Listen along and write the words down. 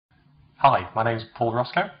Hi, my name is Paul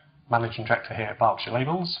Roscoe, Managing Director here at Berkshire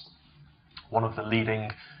Labels, one of the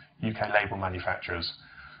leading UK label manufacturers.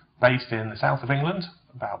 Based in the south of England,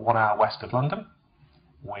 about 1 hour west of London.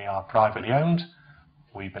 We are privately owned.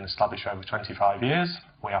 We've been established for over 25 years.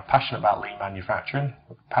 We are passionate about lean manufacturing.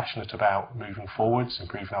 We're passionate about moving forwards,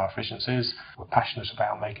 improving our efficiencies. We're passionate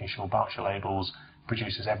about making sure Berkshire Labels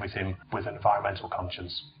produces everything with an environmental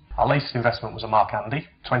conscience. Our latest investment was a Mark Andy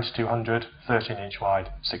 2200 13-inch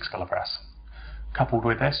wide 6-colour press. Coupled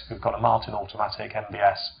with this, we've got a Martin automatic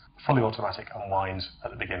MBS fully automatic unwind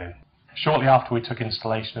at the beginning. Shortly after we took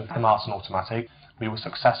installation of the Martin automatic, we were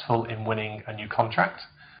successful in winning a new contract.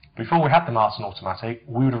 Before we had the Martin automatic,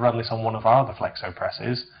 we would have run this on one of our other flexo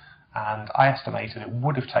presses, and I estimated it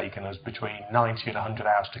would have taken us between 90 and 100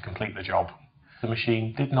 hours to complete the job. The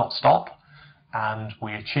machine did not stop, and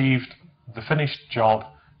we achieved the finished job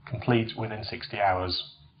complete within 60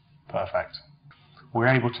 hours. Perfect. We were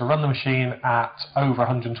able to run the machine at over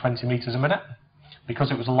 120 metres a minute.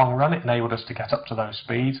 Because it was a long run, it enabled us to get up to those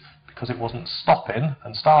speeds. Because it wasn't stopping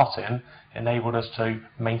and starting, it enabled us to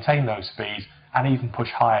maintain those speeds and even push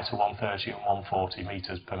higher to 130 and 140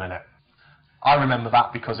 metres per minute. I remember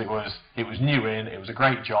that because it was new it was a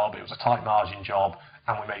great job, it was a tight margin job,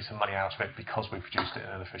 and we made some money out of it because we produced it in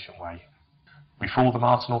an efficient way. Before the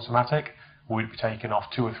Martin automatic, we'd be taking off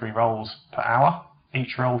 2 or 3 rolls per hour.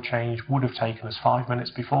 Each roll change would have taken us 5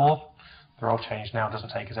 minutes before. The roll change now doesn't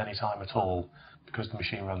take us any time at all. Because the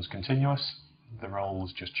machine runs continuous, the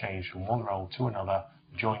rolls just change from one roll to another,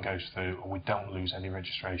 the join goes through, and we don't lose any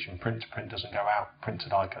registration. Print to print doesn't go out, print to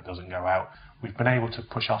die cut doesn't go out. We've been able to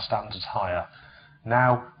push our standards higher.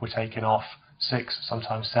 Now we're taking off 6,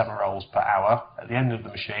 sometimes 7 rolls per hour. At the end of the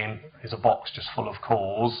machine is a box just full of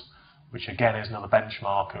cores, which again is another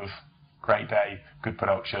benchmark of great day, good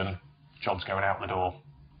production, jobs going out the door.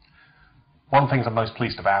 One of the things I'm most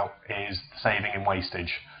pleased about is the saving in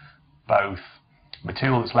wastage, both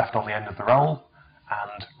material that's left on the end of the roll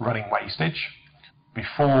and running wastage.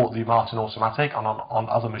 Before the Martin automatic, on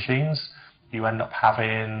other machines, you end up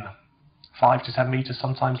having 5 to 10 metres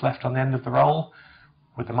sometimes left on the end of the roll.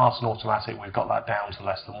 With the Martin automatic, we've got that down to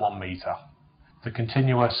less than 1 metre. The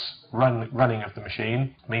continuous running of the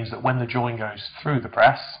machine means that when the join goes through the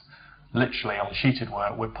press, literally on sheeted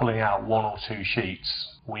work, we're pulling out 1 or 2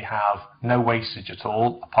 sheets. We have no wastage at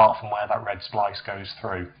all, apart from where that red splice goes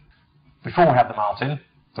through. Before we had the Martin,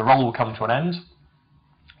 the roll would come to an end,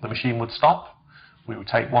 the machine would stop, we would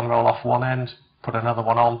take one roll off one end, put another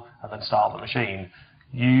one on, and then start the machine.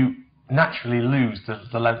 You naturally lose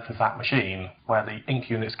the length of that machine, where the ink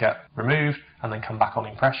units get removed and then come back on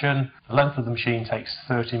impression. The length of the machine takes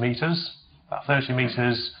 30 metres. That 30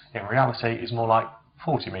 metres, in reality, is more like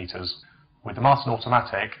 40 metres. With the Martin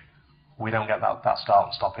automatic, we don't get that start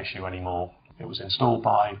and stop issue anymore. It was installed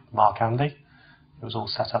by Mark Andy. It was all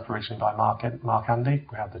set up originally by Mark Andy.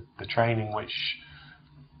 We had the training which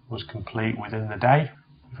was complete within the day.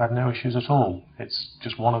 We've had no issues at all. It's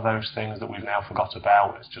just one of those things that we've now forgot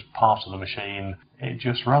about. It's just part of the machine. It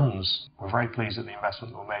just runs. We're very pleased at the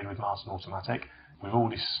investment that we made with Martin automatic. We've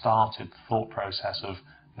already started the thought process of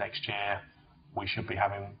next year we should be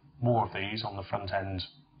having more of these on the front end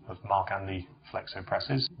of Mark Andy flexo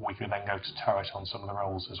presses. We could then go to turret on some of the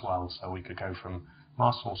rolls as well. So we could go from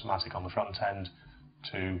Martin automatic on the front end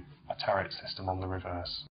to a turret system on the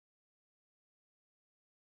reverse.